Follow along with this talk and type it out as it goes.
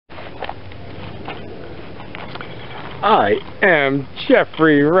I am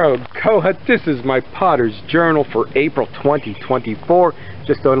Jeffrey Rogoha. This is my Potter's Journal for April 2024.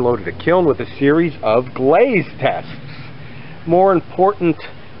 Just unloaded a kiln with a series of glaze tests. More important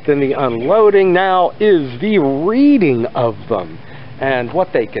than the unloading now is the reading of them and what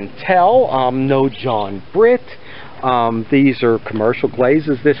they can tell. No John Britt. These are commercial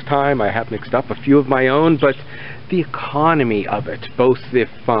glazes this time. I have mixed up a few of my own, but the economy of it, both if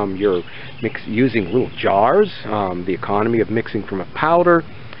you're using little jars, the economy of mixing from a powder.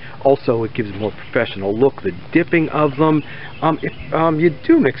 Also, it gives a more professional look, the dipping of them. If you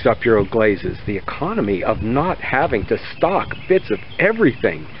do mix up your own glazes, the economy of not having to stock bits of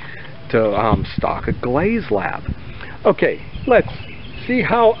everything to stock a glaze lab. Okay, let's see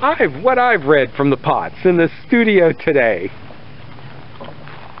what I've read from the pots in the studio today.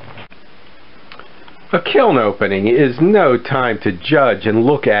 A kiln opening is no time to judge and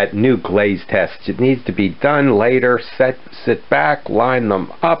look at new glaze tests. It needs to be done later. Sit back, line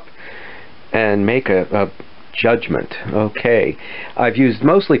them up, and make a judgment. Okay, I've used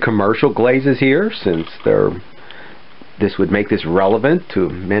mostly commercial glazes here since this would make this relevant to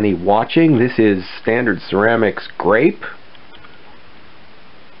many watching. This is Standard Ceramics Grape.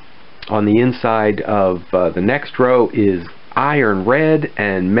 On the inside of the next row is Iron Red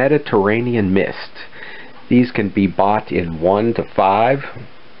and Mediterranean Mist. These can be bought in 1 to 5,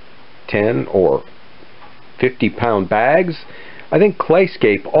 10 or 50-pound bags. I think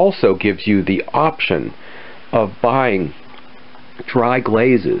Clayscape also gives you the option of buying dry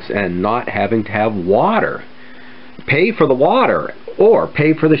glazes and not having to have water. Pay for the water or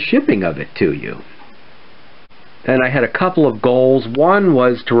pay for the shipping of it to you. And I had a couple of goals. One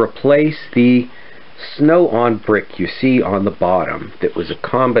was to replace the snow on brick you see on the bottom. That was a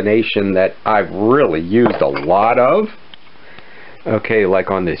combination that I've really used a lot of. Okay, like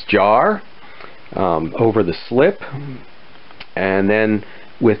on this jar, over the slip, and then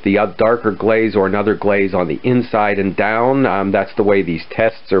with the darker glaze or another glaze on the inside and down. That's the way these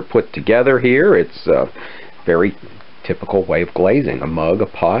tests are put together here. It's a very typical way of glazing. A mug, a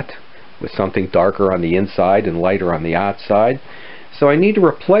pot, with something darker on the inside and lighter on the outside. So I need to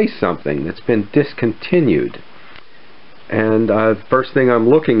replace something that's been discontinued. And the first thing I'm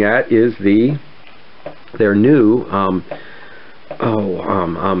looking at is their new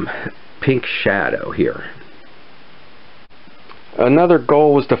pink shadow here. Another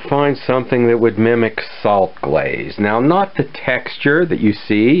goal was to find something that would mimic salt glaze. Now, not the texture that you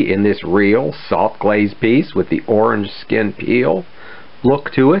see in this real salt glaze piece with the orange skin peel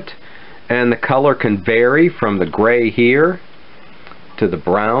look to it. And the color can vary from the gray here to the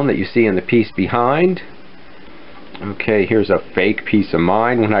brown that you see in the piece behind. Okay, here's a fake piece of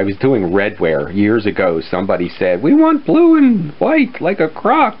mine. When I was doing redware years ago, somebody said, "We want blue and white like a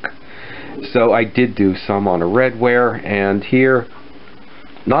crock." So I did do some on a redware, and here,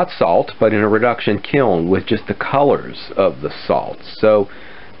 not salt, but in a reduction kiln with just the colors of the salts. So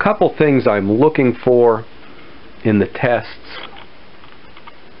a couple things I'm looking for in the tests.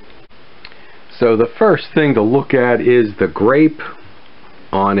 So the first thing to look at is the grape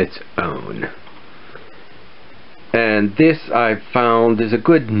on its own. And this I've found is a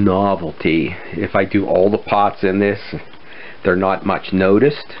good novelty. If I do all the pots in this, they're not much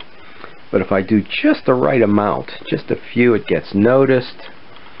noticed. But if I do just the right amount, just a few, it gets noticed.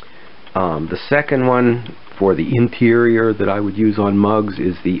 The second one for the interior that I would use on mugs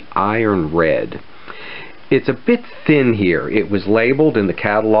is the Iron Red. It's a bit thin here. It was labeled in the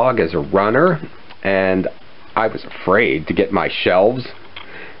catalog as a runner, and I was afraid to get my shelves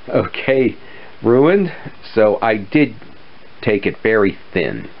ruined, so I did take it very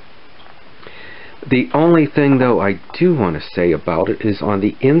thin. The only thing though I do want to say about it is on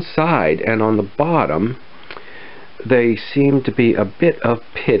the inside and on the bottom they seem to be a bit of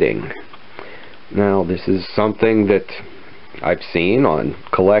pitting. Now, this is something that I've seen on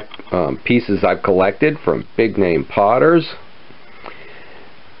pieces I've collected from big name potters,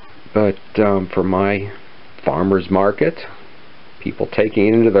 but for my farmer's market, people taking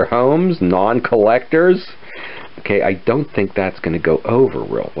it into their homes, non-collectors, okay, I don't think that's going to go over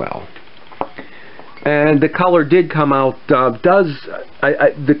real well. And the color did come out,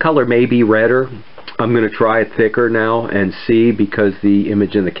 the color may be redder. I'm going to try it thicker now and see, because the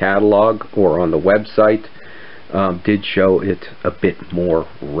image in the catalog or on the website did show it a bit more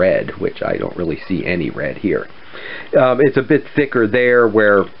red, which I don't really see any red here. It's a bit thicker there,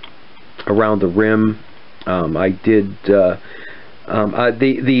 where around the rim I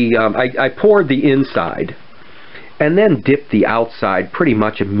poured the inside and then dipped the outside pretty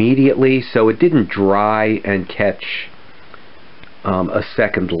much immediately, so it didn't dry and catch a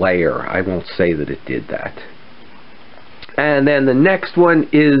second layer. I won't say that it did that. And then the next one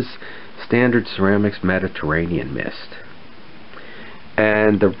is Standard Ceramics Mediterranean Mist.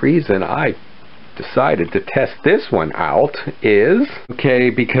 And the reason I decided to test this one out is, okay,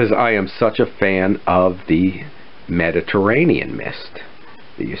 because I am such a fan of the Mediterranean Mist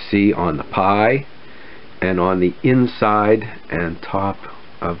that you see on the pie and on the inside and top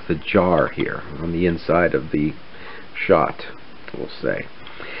of the jar here, on the inside of the shot, we'll say.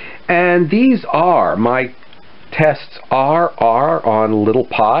 And these are, my tests are on little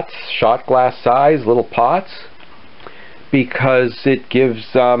pots, shot glass size little pots, because it gives,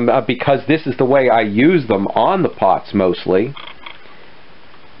 because this is the way I use them on the pots mostly,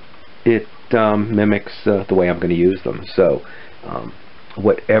 it mimics the way I'm going to use them. So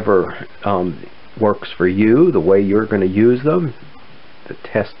whatever works for you, the way you're going to use them, the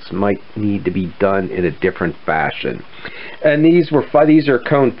tests might need to be done in a different fashion. And these are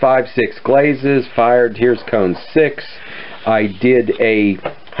cone 5, 6 glazes fired. Here's cone 6. I did a,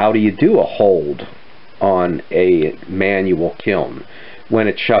 how do you do a hold on a manual kiln? When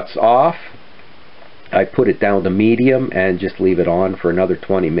it shuts off, I put it down to medium and just leave it on for another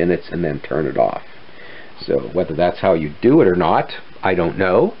 20 minutes and then turn it off. So whether that's how you do it or not, I don't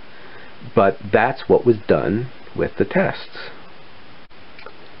know, but that's what was done with the tests.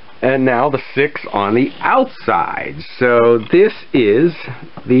 And now the 6 on the outside. So this is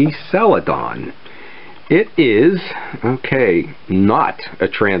the Celadon. It is, okay, not a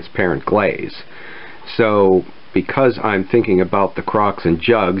transparent glaze. So because I'm thinking about the crocks and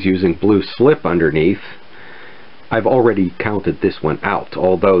jugs using blue slip underneath, I've already counted this one out,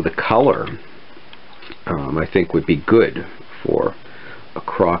 although the color I think would be good for a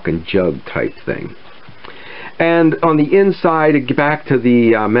crock and jug type thing. And on the inside, back to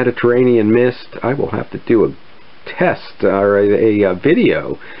the Mediterranean Mist, I will have to do a test or a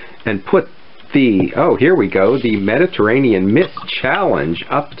video and put the, oh, here we go, the Mediterranean Mist Challenge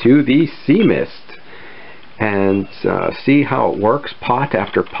up to the Sea Mist, and see how it works pot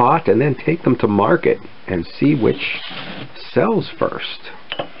after pot, and then take them to market and see which sells first.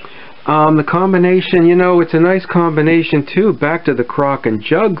 The combination, you know, it's a nice combination too, back to the crock and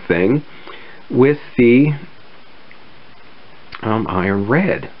jug thing, with the iron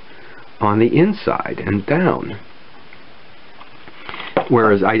red on the inside and down.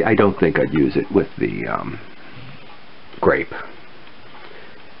 Whereas I don't think I'd use it with the grape.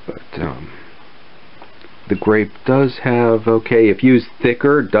 But the grape does have, okay, if used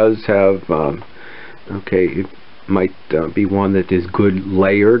thicker, does have, okay, it might be one that is good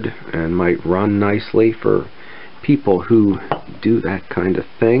layered and might run nicely for people who do that kind of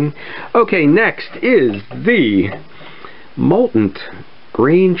thing. Okay, next is the Molten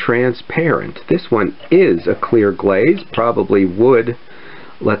Green Transparent. This one is a clear glaze, probably would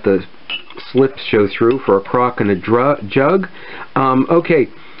let the slips show through for a crock and a jug. Okay,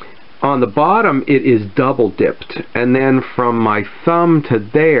 on the bottom it is double dipped, and then from my thumb to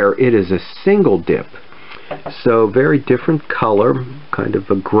there it is a single dip. So very different color, kind of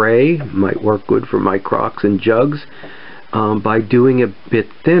a gray, might work good for my crocks and jugs by doing a bit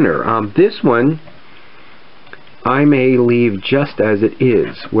thinner. This one I may leave just as it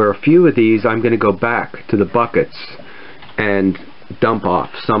is, where a few of these I'm going to go back to the buckets and dump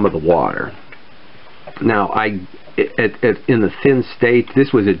off some of the water. Now, in the thin state,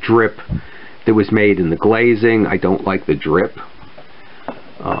 this was a drip that was made in the glazing. I don't like the drip.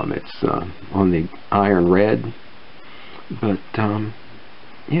 It's on the iron red, but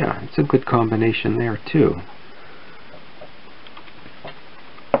yeah, it's a good combination there too.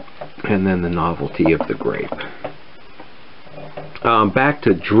 And then the novelty of the grape. Back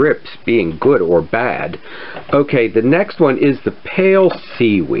to drips being good or bad. Okay, the next one is the pale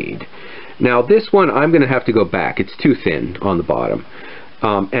seaweed. Now this one I'm going to have to go back. It's too thin on the bottom,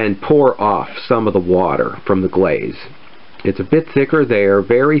 and pour off some of the water from the glaze. It's a bit thicker there,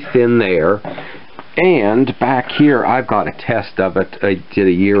 very thin there, and back here I've got a test of it I did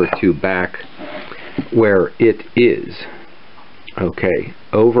a year or two back where it is, okay,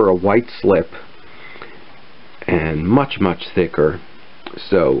 over a white slip and much thicker,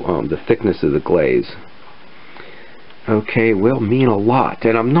 so the thickness of the glaze, okay, will mean a lot.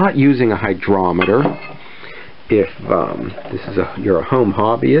 And I'm not using a hydrometer. If this is you're a home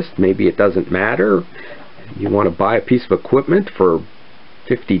hobbyist, maybe it doesn't matter. You want to buy a piece of equipment for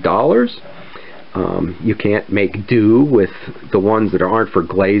 $50. You can't make do with the ones that aren't for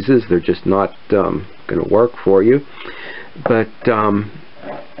glazes. They're just not going to work for you. But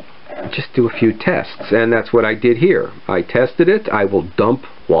just do a few tests, and that's what I did here. I tested it. I will dump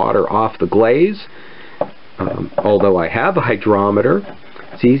water off the glaze. Although I have a hydrometer,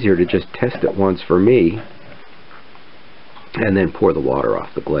 it's easier to just test it once for me. and then pour the water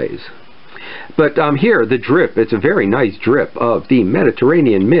off the glaze. But here, the drip, it's a very nice drip of the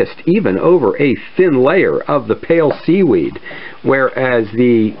Mediterranean mist, even over a thin layer of the pale seaweed, whereas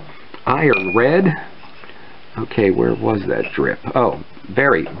the iron red, okay, where was that drip? Oh,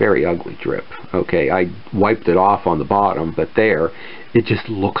 very, very ugly drip. Okay, I wiped it off on the bottom, but there, it just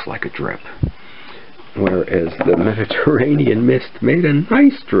looks like a drip. Whereas the Mediterranean mist made a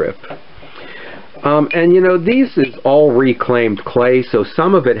nice drip. And you know, these is all reclaimed clay, so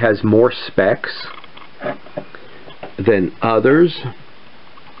some of it has more specks than others.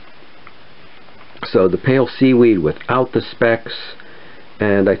 So the pale seaweed without the specks,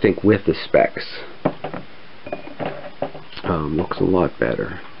 and I think with the specks, looks a lot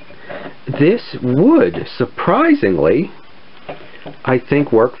better. This would, surprisingly, I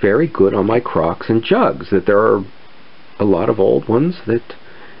think work very good on my crocks and jugs. That there are a lot of old ones that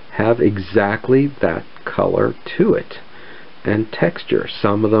have exactly that color to it and texture.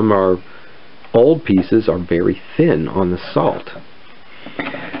 Some of them are, old pieces are very thin on the salt.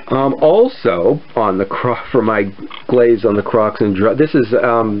 Also on the for my glaze on the crocks and jugs, this is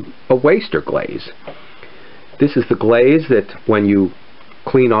a waster glaze. This is the glaze that when you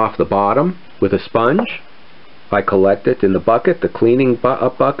clean off the bottom with a sponge, I collect it in the bucket, the cleaning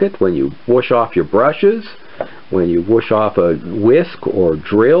bucket, when you wash off your brushes, when you wash off a whisk or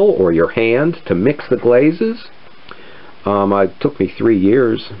drill or your hand to mix the glazes. It took me 3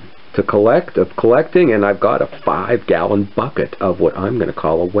 years to collecting, and I've got a 5-gallon bucket of what I'm going to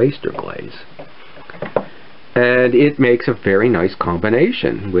call a waster glaze. And it makes a very nice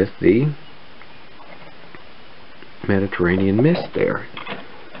combination with the Mediterranean mist there,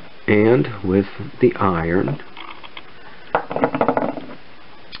 and with the iron,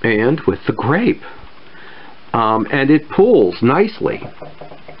 and with the grape. And it pools nicely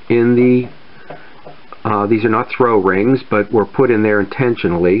in the, these are not throw rings, but were put in there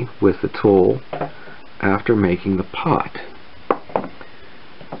intentionally with the tool after making the pot.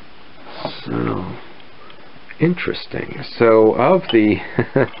 So, interesting. So of the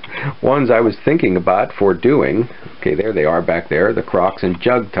ones I was thinking about for doing, okay, there they are back there, the crocks and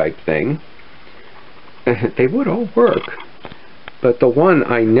jug type thing, they would all work. But the one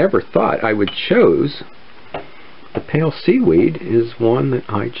I never thought I would choose, the pale seaweed, is one that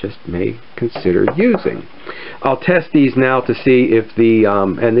I just may consider using. I'll test these now to see if the,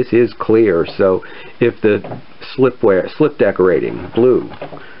 and this is clear, so if the slip decorating blue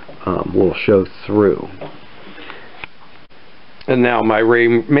will show through. And now my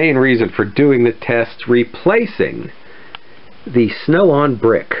main reason for doing the test, replacing the snow on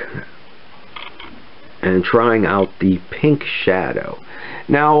brick and trying out the pink shadow.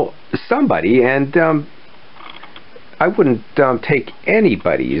 Now somebody, and I wouldn't take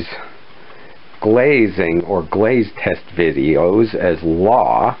anybody's glazing or glaze test videos as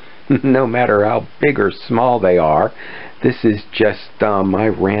law, no matter how big or small they are. This is just my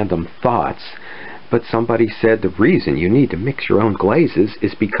random thoughts. But somebody said the reason you need to mix your own glazes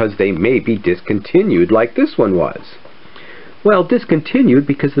is because they may be discontinued, like this one was. Well, discontinued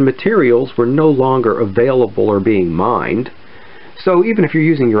because the materials were no longer available or being mined. So even if you're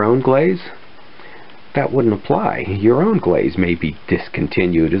using your own glaze, that wouldn't apply. Your own glaze may be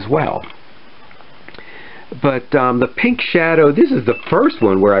discontinued as well. But the pink shadow, this is the first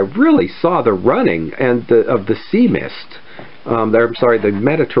one where I really saw the running and of the sea mist. I'm sorry, the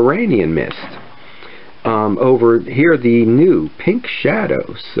Mediterranean mist. Over here, the new pink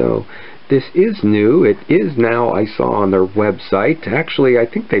shadow. So this is new. It is now, I saw on their website. Actually, I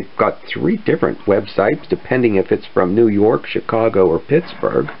think they've got 3 different websites, depending if it's from New York, Chicago, or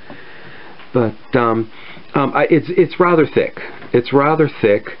Pittsburgh. But it's rather thick. It's rather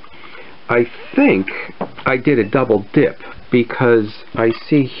thick. I think I did a double dip because I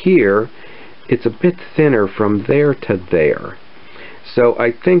see here it's a bit thinner from there to there. So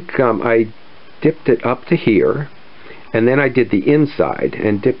I think I dipped it up to here, and then I did the inside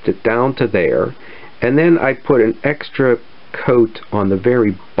and dipped it down to there, and then I put an extra coat on the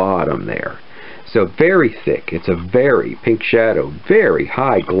very bottom there. So very thick. It's a very pink shadow, very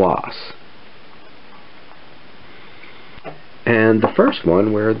high gloss. And the first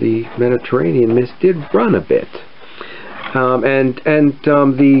one where the Mediterranean mist did run a bit.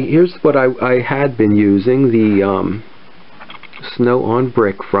 Here's what I had been using, the snow on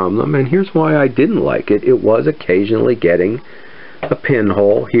brick from them, and here's why I didn't like it. It was occasionally getting a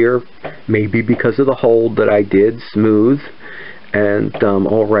pinhole here, maybe because of the hold that I did, smooth and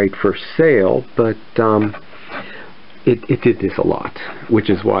all right for sale, but it did this a lot, which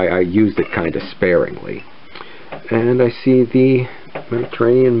is why I used it kind of sparingly. And I see the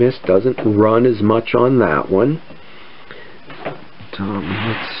Mediterranean mist doesn't run as much on that one.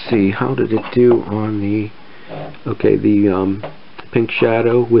 let's see, how did it do on the, okay, the pink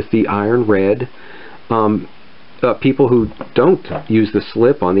shadow with the iron red. People who don't use the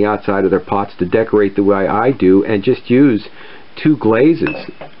slip on the outside of their pots to decorate the way I do and just use two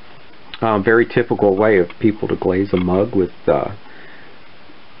glazes. Very typical way of people to glaze a mug, with a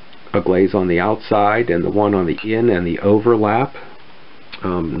glaze on the outside and the one on the in and the overlap.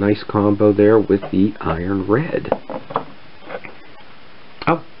 Nice combo there with the iron red.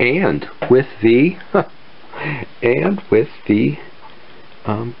 Oh, and with the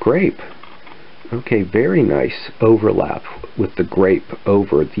grape. Okay, very nice overlap with the grape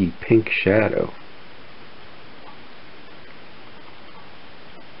over the pink shadow.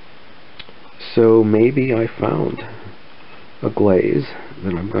 So maybe I found a glaze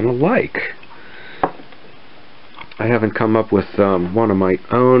that I'm going to like. I haven't come up with one of my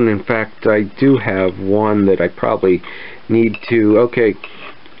own. In fact, I do have one that I probably need to. Okay,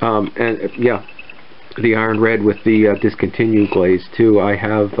 and yeah, the iron red with the discontinued glaze too. I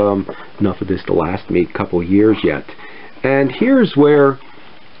have enough of this to last me a couple years yet. And here's where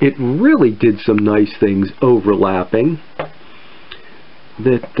it really did some nice things overlapping.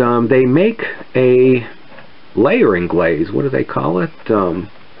 That they make a layering glaze. What do they call it?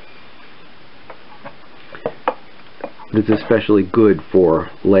 It's especially good for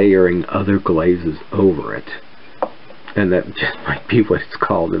layering other glazes over it. And that just might be what it's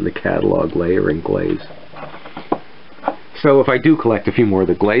called in the catalog, layering glaze. So if I do collect a few more of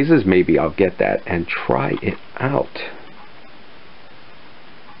the glazes, maybe I'll get that and try it out.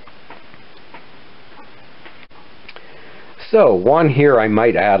 So one here I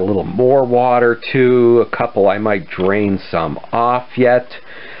might add a little more water to, a couple I might drain some off yet.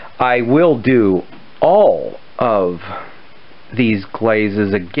 I will do all of these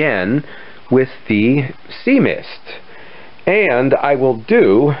glazes again with the sea mist. And I will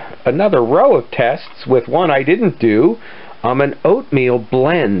do another row of tests with one I didn't do, an oatmeal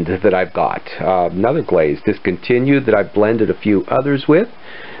blend that I've got. Another glaze discontinued that I've blended a few others with.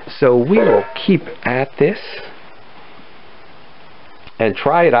 So we will keep at this and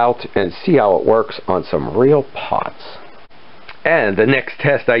try it out and see how it works on some real pots. And the next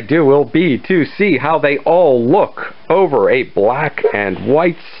test I do will be to see how they all look over a black and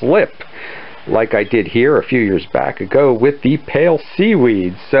white slip, like I did here a few years back ago with the pale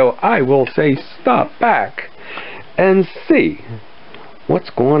seaweed. So I will say stop back and see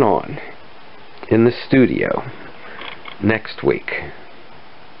what's going on in the studio next week.